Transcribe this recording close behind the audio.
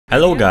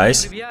Hello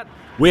guys!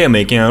 We are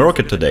making a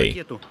rocket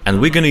today,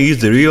 and we're gonna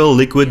use the real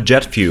liquid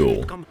jet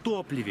fuel.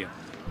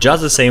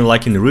 Just the same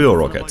like in real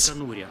rockets.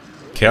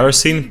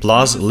 Kerosene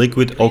plus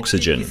liquid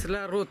oxygen.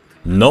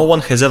 No one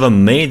has ever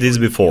made this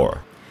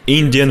before.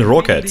 Indian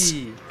rockets!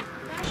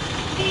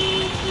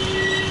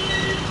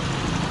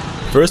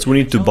 First we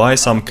need to buy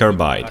some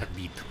carbide.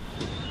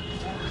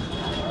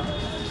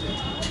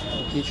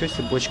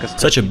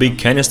 Such a big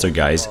canister,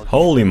 guys,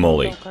 holy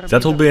moly,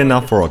 that will be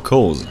enough for a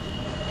cause.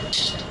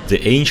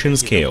 The ancient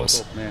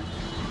scales.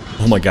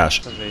 Oh my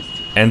gosh.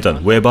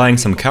 Anton, we're buying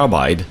some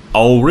carbide.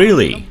 Oh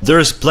really?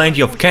 There's plenty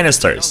of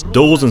canisters,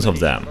 dozens of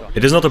them.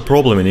 It is not a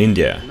problem in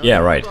India. Yeah,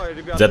 right.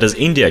 That is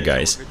India,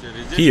 guys.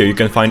 Here you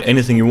can find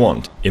anything you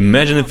want.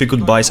 Imagine if we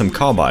could buy some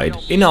carbide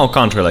in our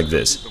country like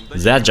this.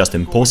 That's just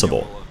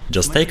impossible.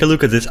 Just take a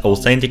look at this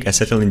authentic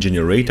acetylene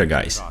generator,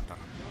 guys.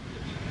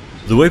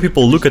 The way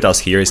people look at us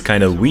here is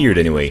kinda weird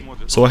anyway,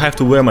 so I have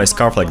to wear my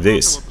scarf like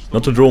this,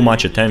 not to draw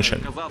much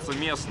attention.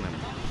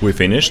 We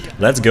finished,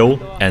 let's go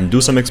and do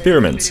some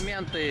experiments.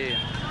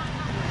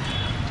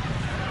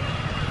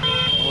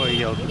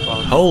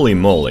 Holy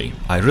moly,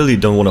 I really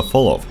don't wanna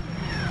fall off.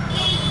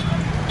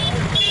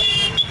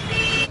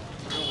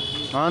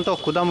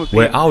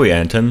 Where are we,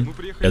 Anton?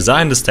 As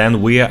I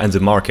understand, we are in the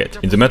market.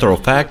 In the matter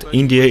of fact,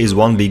 India is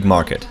one big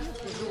market.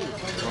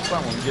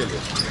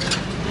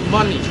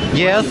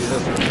 Yes.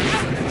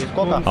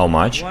 How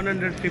much?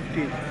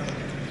 150.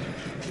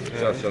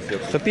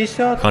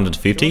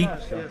 150?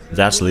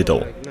 That's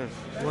little.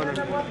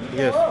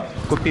 Yes.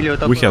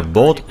 We have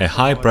bought a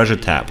high-pressure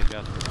tap.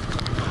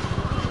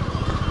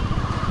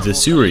 The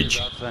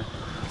sewerage.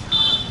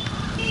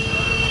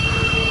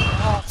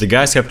 The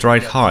guys have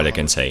tried hard, I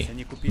can say.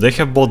 They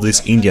have bought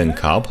this Indian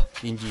cup,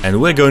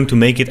 and we're going to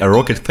make it a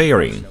rocket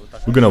fairing.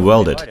 We're gonna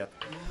weld it.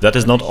 That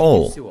is not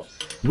all.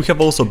 We have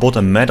also bought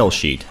a metal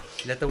sheet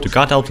to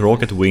cut out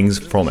rocket wings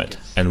from it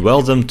and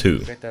weld them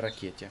too.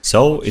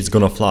 So it's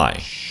gonna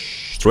fly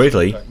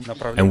straightly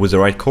and with the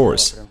right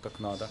course.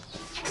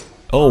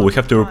 Oh, we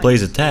have to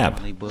replace the tap.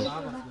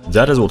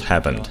 That is what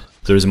happened.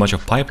 There is much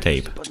of pipe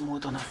tape.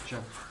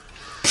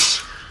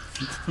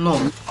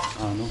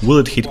 Will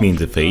it hit me in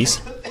the face?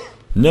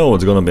 No,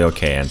 it's gonna be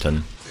okay,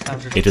 Anton.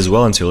 It is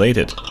well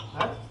insulated.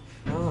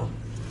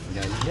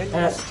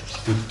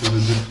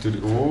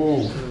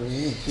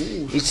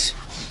 It's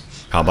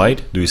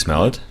Carbide, do you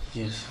smell it?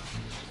 yes.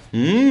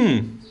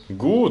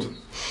 Good.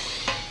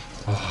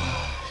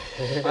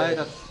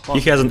 He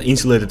hasn't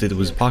insulated it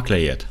with pakle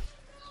yet.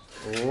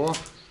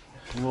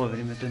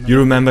 You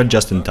remember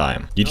just in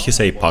time. Did he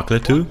say pakle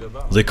too?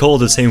 They call it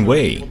the same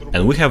way,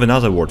 and we have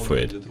another word for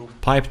it.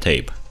 Pipe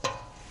tape.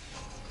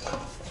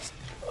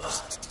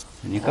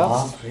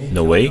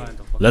 No way?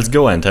 Let's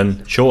go,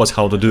 Anton. Show us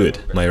how to do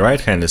it. My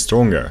right hand is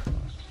stronger.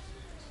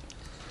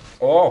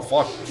 Oh,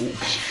 fuck.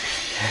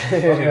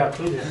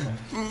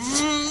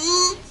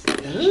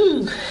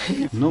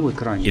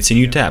 It's a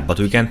new tap, but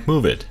we can't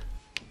move it.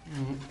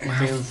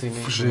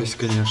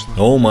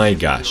 Oh my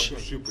gosh.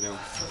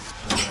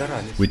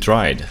 We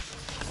tried.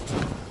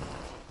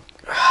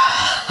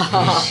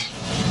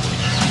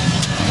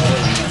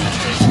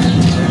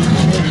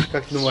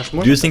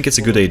 Do you think it's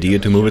a good idea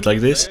to move it like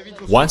this?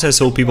 Once I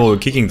saw people were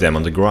kicking them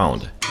on the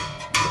ground.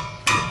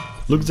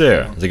 Look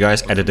there, the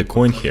guys added a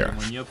coin here.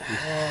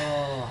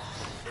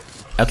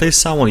 At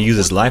least someone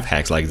uses life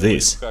hacks like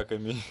this.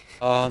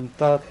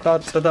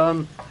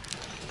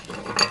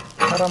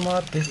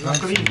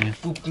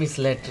 Poop means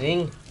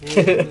lettering.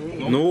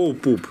 No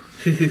poop.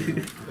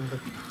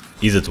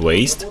 Is it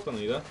waste?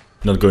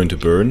 Not going to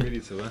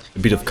burn? A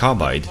bit of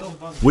carbide?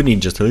 We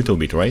need just a little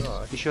bit, right?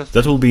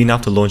 That will be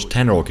enough to launch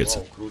 10 rockets.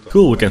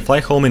 Cool, we can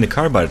fly home in a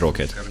carbide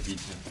rocket.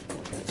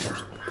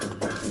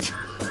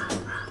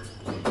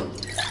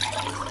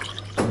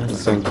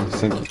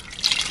 Thank you.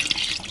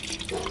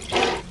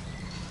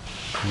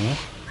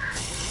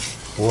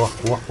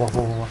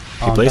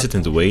 If you place it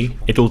in the way,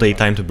 it will take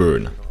time to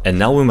burn. And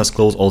now we must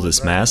close all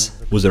this mess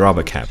with a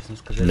rubber cap.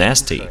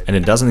 Nasty, and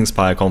it doesn't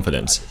inspire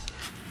confidence.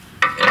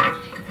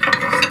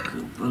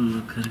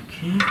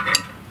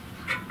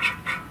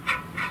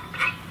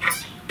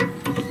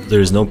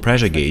 There is no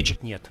pressure gauge,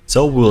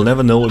 so we will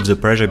never know if the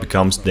pressure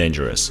becomes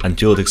dangerous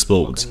until it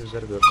explodes.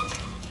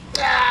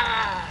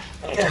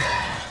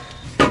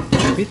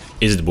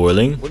 Is it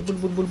boiling?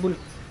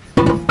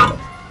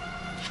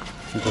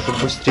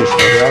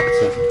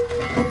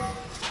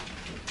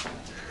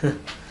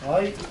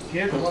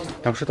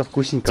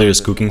 There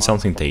is cooking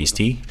something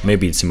tasty.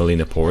 Maybe it's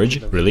semolina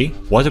porridge. Really?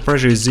 Water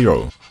pressure is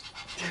 0.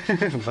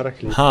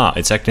 Ha,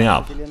 it's acting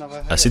up.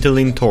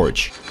 Acetylene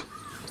torch.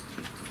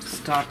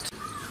 Start.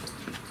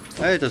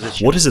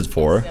 What is it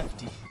for?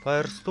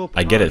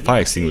 I get it,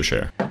 fire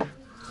extinguisher.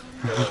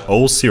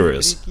 Oh,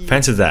 serious.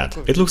 Fancy that.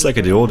 It looks like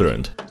a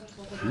deodorant.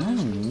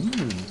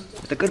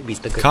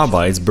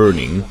 Carbide's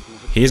burning.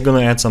 He's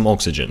gonna add some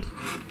oxygen.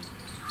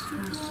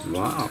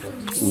 Wow.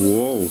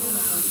 Whoa.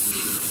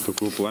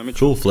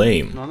 Full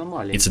flame.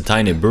 It's a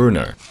tiny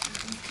burner.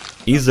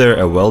 Is there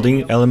a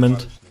welding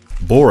element?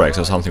 Borax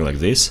or something like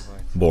this?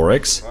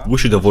 Borax, we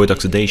should avoid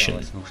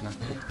oxidation.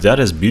 That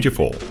is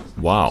beautiful.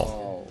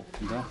 Wow.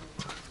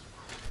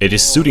 It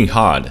is suiting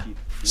hard.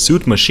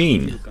 Suit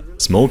machine.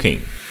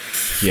 Smoking.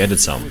 He added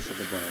some.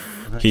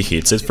 He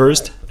heats it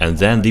first, and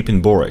then deep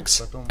in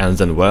borax, and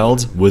then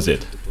welds with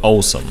it.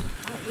 Awesome.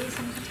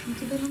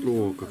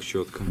 О, как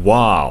четко.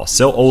 Wow,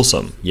 so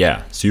awesome.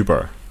 Yeah,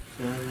 super.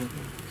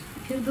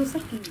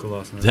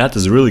 Классно. That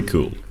is really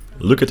cool.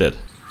 Look at it.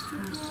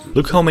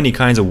 Look how many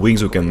kinds of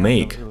wings we can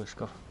make.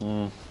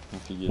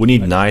 We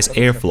need nice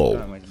airflow.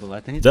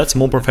 That's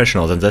more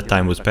professional than that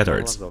time with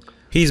petards.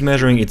 He's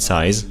measuring its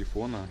size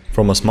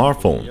from a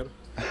smartphone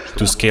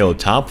to scale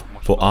it up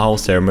for our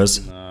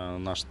thermos.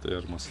 Наш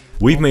термос.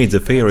 We've made the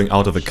fairing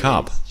out of a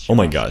cup. Oh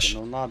my gosh.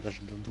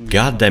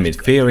 God damn it,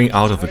 fairing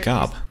out of a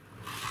cup.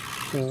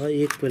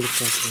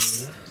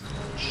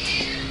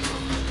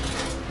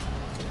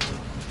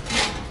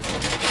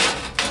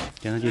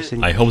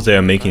 I hope they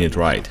are making it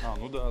right.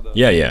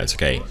 Yeah, it's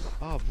okay.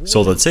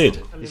 So that's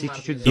it.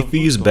 If we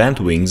use bent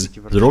wings,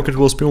 the rocket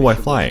will spin while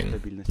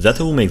flying. That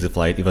will make the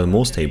flight even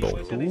more stable.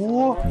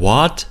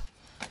 What?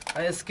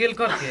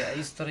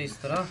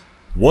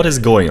 What is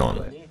going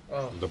on?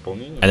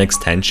 An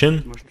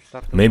extension?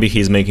 Maybe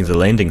he's making the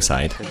landing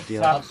site.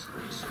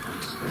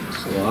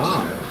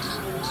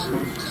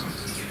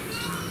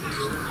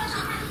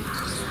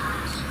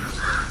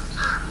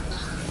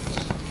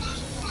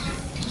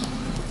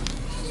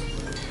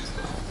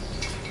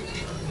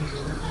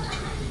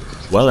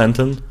 Well,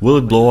 Anton, will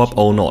it blow up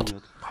or not?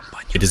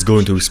 It is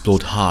going to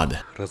explode hard.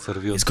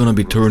 It's gonna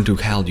be turned to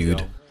hell,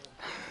 dude.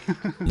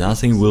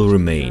 Nothing will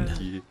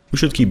remain. We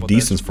should keep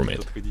distance from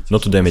it,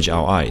 not to damage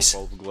our eyes.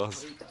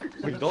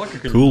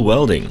 Cool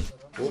welding.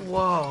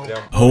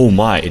 Oh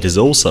my, it is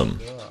awesome.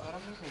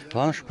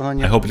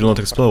 I hope it will not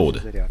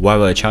explode while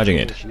we are charging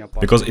it,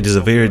 because it is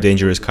a very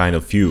dangerous kind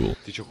of fuel.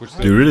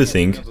 Do you really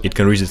think it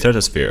can reach the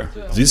stratosphere?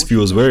 This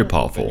fuel is very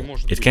powerful.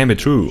 It can be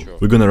true.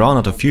 We're gonna run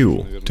out of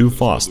fuel too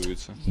fast.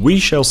 We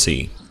shall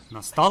see.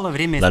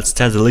 Let's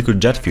test the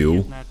liquid jet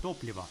fuel.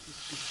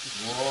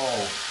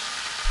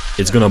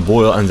 It's gonna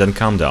boil and then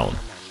calm down.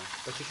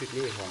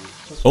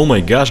 Oh my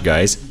gosh,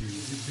 guys.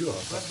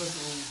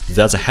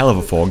 That's a hell of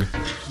a fog.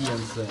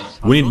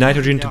 We need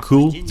nitrogen to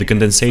cool the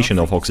condensation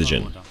of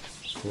oxygen.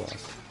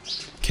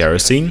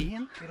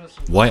 Kerosene?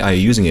 Why are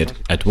you using it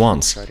at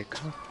once?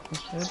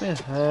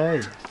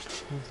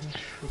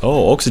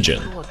 Oh,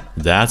 oxygen.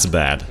 That's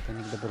bad.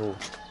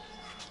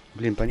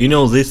 You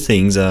know these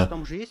things,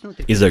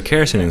 is there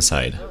kerosene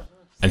inside?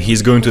 And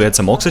he's going to add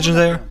some oxygen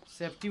there?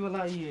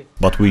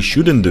 But we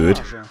shouldn't do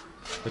it.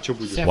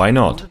 Why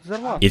not?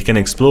 It can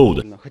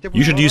explode.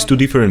 You should use two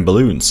different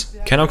balloons.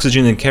 Can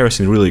oxygen and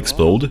kerosene really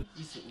explode?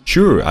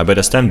 Sure, I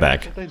better stand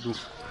back.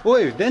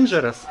 Ой,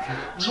 dangerous.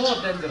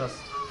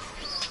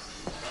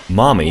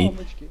 Mommy,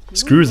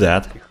 screw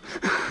that.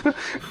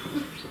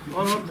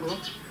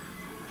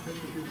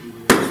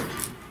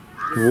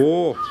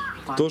 О,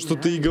 то, что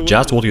ты и говорил.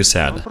 Just what you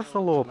said.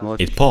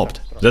 It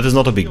popped. That is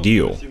not a big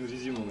deal.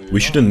 We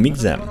shouldn't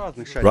mix them.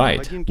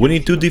 Right, we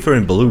need two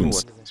different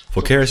balloons.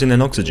 For kerosene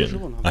and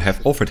oxygen. I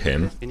have offered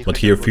him, but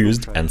he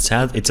refused and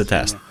said it's a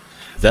test.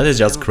 That is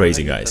just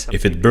crazy, guys.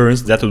 If it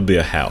burns, that would be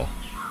a hell.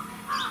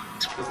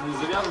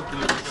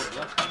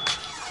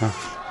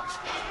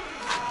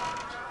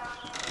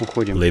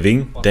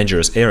 Living,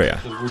 dangerous area.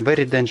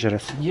 Very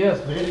dangerous. Yes,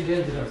 very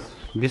dangerous.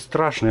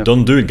 Бесстрашные.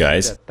 Don't do it,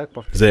 guys.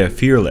 They are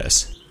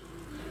fearless.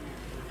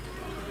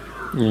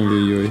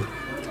 Ой-ой-ой.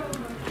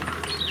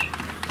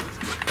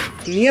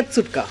 Нет,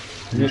 сутка.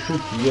 Не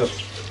шут,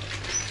 ешь.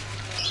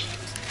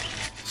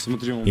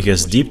 Смотри, он He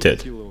has dipped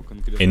it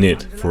in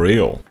it, for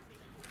real.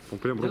 он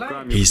прям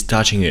руками. He's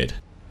touching it.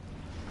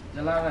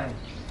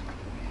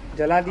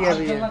 जला दिया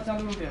भैया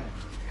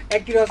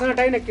एक किरोसन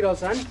हटाई ना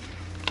किरोसन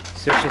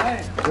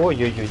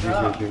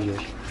Ой-ой-ой-ой-ой-ой.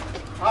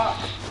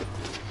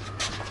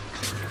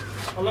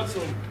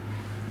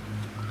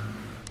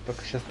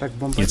 Только сейчас так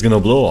бомба. It's gonna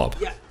blow up.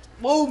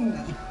 boom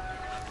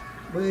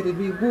very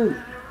big boom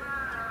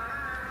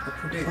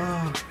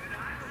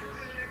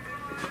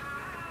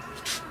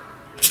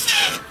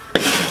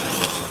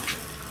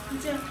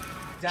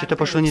Что-то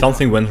пошло не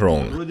Something went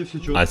wrong.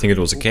 I think it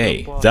was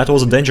okay. That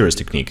was a dangerous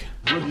technique.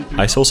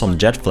 I saw some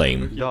jet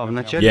flame. Да, в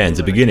начале. Yeah, in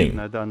the beginning,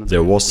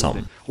 there was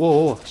some.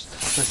 О, о.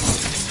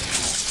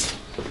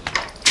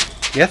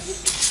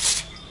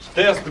 Yes?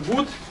 Тест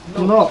good?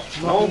 no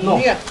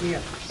нет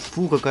нет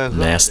Фу, какая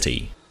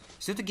Nasty.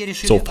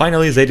 So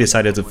finally they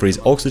decided to freeze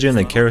oxygen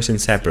and kerosene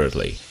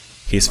separately.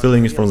 He's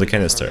filling it from the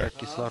canister.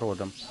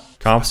 кислородом.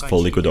 Cups for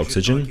liquid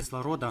oxygen.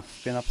 Кислорода.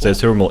 They're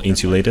thermal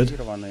insulated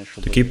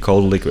to keep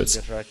cold liquids.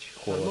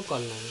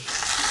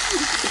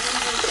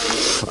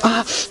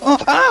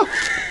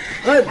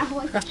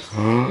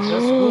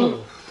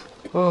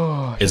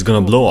 It's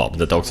gonna blow up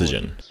that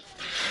oxygen.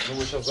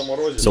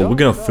 So we're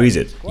gonna freeze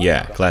it.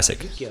 Yeah,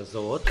 classic.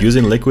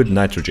 Using liquid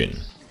nitrogen.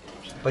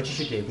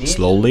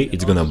 Slowly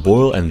it's gonna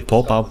boil and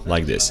pop up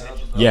like this.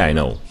 Yeah, I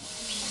know.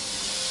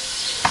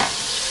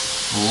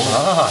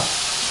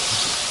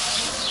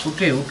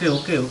 okay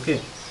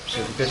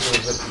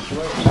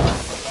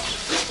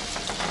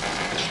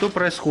Что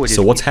происходит?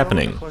 So what's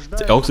happening?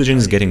 The oxygen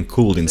is getting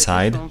cooled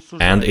inside,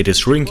 and it is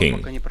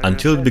shrinking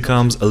until it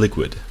becomes a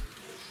liquid.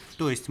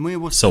 То есть мы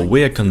его So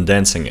we are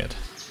condensing it.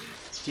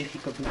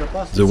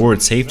 The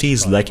word safety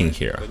is lacking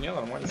here.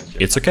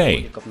 It's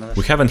okay.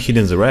 We haven't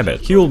hidden the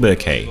rabbit. He will be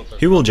okay.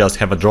 He will just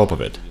have a drop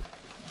of it.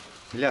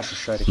 ляжешь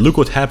шарик. Look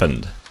what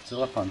happened.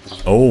 Целлофан.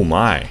 Oh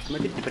my.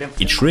 Смотрите, прям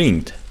It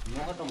shrinked.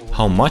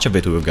 How much of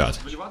it we've got?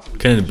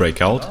 Can it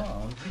break out?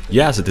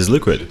 Yes, it is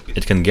liquid.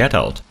 It can get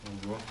out.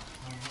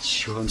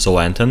 So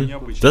Anton,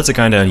 that's a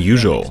kinda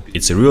unusual.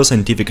 It's a real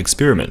scientific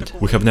experiment.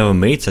 We have never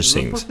made such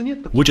things.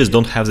 We just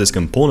don't have these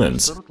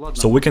components,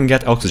 so we can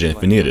get oxygen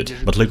if we need it,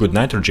 but liquid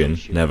nitrogen,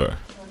 never.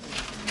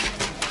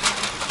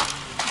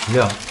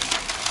 Я.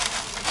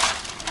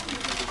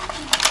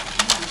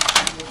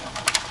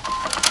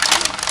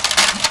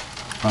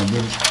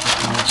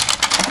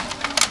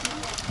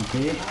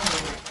 Окей.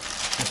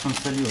 Сейчас он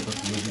сольет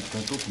это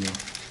жидкое топливо.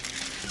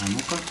 А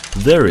ну-ка.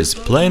 There is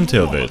plenty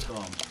of it.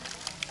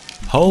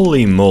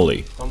 Holy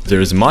moly,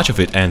 there is much of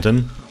it,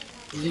 Anton.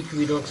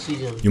 Liquid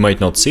oxygen. You might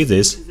not see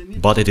this,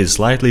 but it is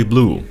slightly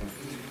blue.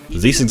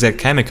 These exact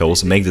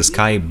chemicals make the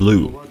sky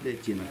blue.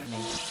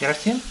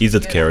 Керосин? Is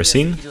it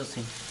kerosene?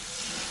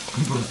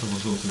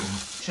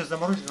 Сейчас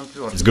заморозит, он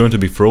твердый. It's going to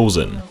be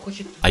frozen.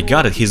 I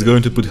got it, he's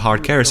going to put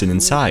hard kerosene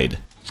inside.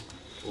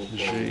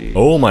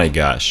 Oh my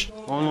gosh.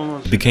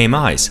 It became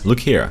ice,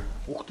 look here.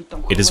 Ух ты,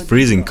 там It is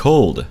freezing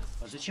cold.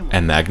 Зачем?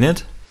 A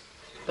magnet?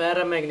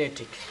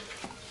 Paramagnetic.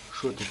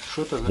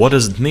 Что это? What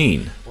does it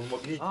mean?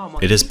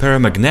 It is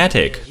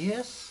paramagnetic.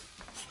 Yes.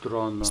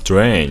 Странно.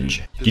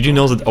 Strange. Did you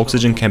know that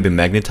oxygen can be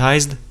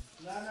magnetized?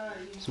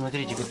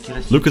 Смотрите, как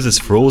керосин. Look at this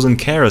frozen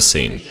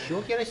kerosene.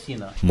 Еще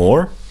керосина.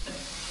 More?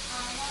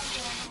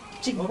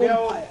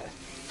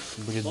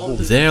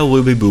 There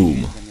will be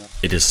boom.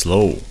 It is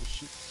slow.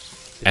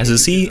 As you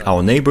see,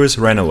 our neighbors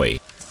ran away.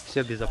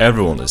 Все безопасно.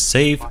 Everyone is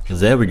safe.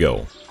 There we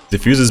go. The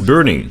fuse is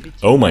burning.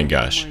 Oh my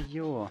gosh.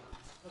 Ё.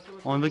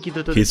 Он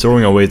выкидывает... He's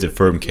throwing away the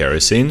firm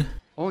kerosene.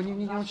 О,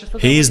 не, он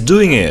сейчас... He is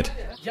doing it.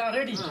 Yeah,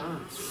 ready.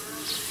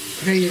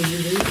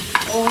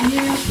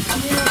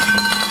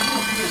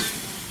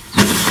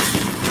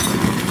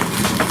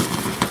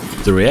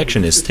 The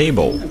reaction is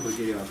stable.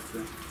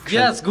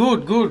 Yes,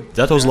 good, good.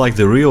 That was like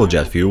the real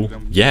jet fuel.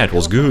 Yeah, it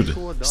was good.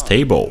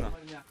 Stable.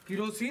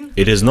 Kerosene?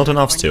 It is not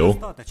enough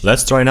still.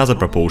 Let's try another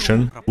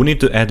proportion. We need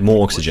to add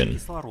more oxygen.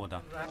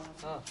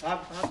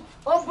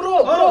 Oh, bro.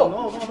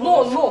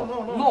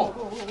 No.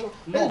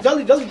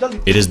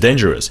 It is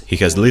dangerous. He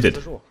has lit it.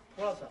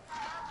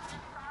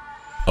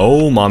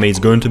 Oh, mommy, it's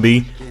going to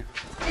be...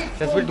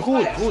 Сейчас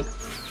будет good.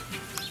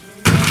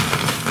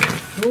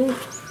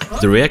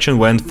 The reaction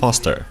went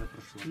faster.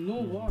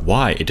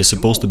 Why? It is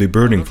supposed to be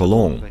burning for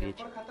long.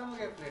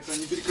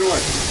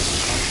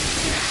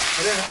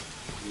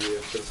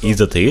 Is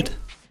that it?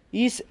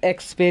 इस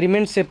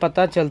experiment से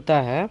पता चलता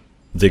है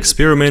The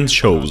experiment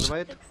shows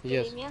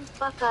Эксперимент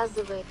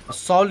показывает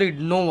solid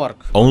no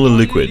work. only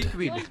liquid.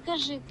 только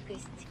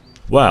жидкость.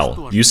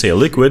 Well, you say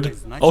liquid?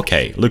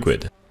 Okay,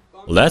 liquid.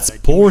 Let's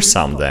pour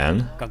some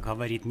then. как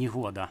говорит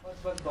негода.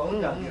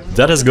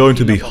 That is going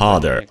to be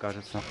harder. Мне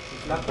кажется.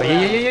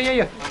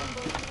 Ай-яй-яй-яй-яй.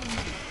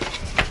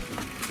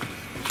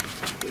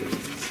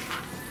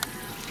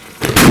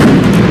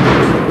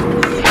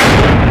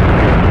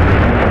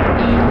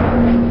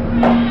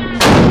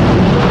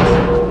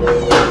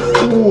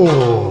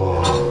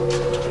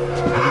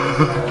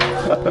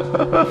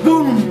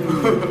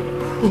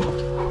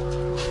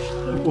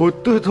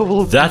 Вот это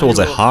было... That was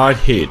a hard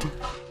hit.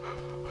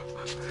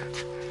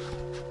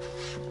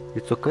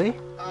 It's okay?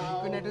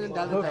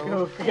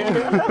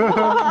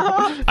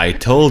 I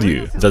told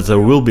you that there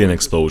will be an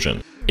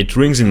explosion. It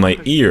rings in my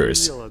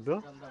ears.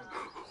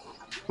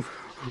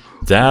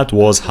 That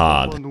was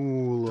hard.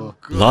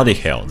 Bloody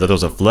hell, that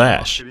was a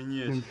flash.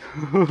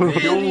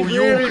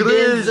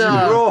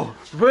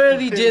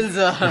 Very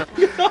danger.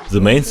 The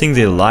main thing,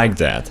 they like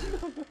that.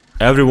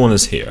 Everyone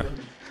is here.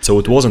 So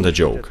it wasn't a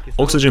joke.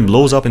 Oxygen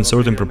blows up in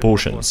certain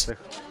proportions.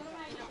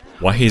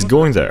 Why he's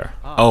going there?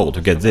 Oh, to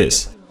get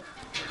this.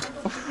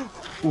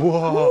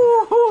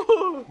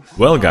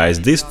 Well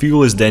guys, this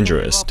fuel is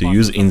dangerous to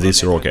use in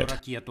this rocket.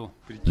 Ракету.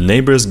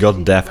 Neighbors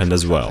got deafened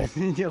as well.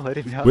 Дело,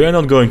 ребят. We are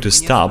not going to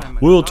stop,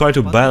 we will try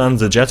to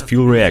balance the jet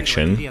fuel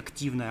reaction,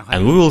 Реактивная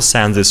and we will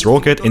send this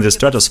rocket in the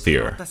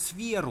stratosphere.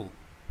 сферу.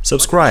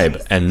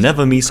 Subscribe and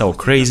never miss our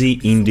crazy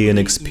Indian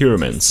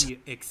experiments.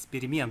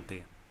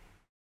 Эксперименты.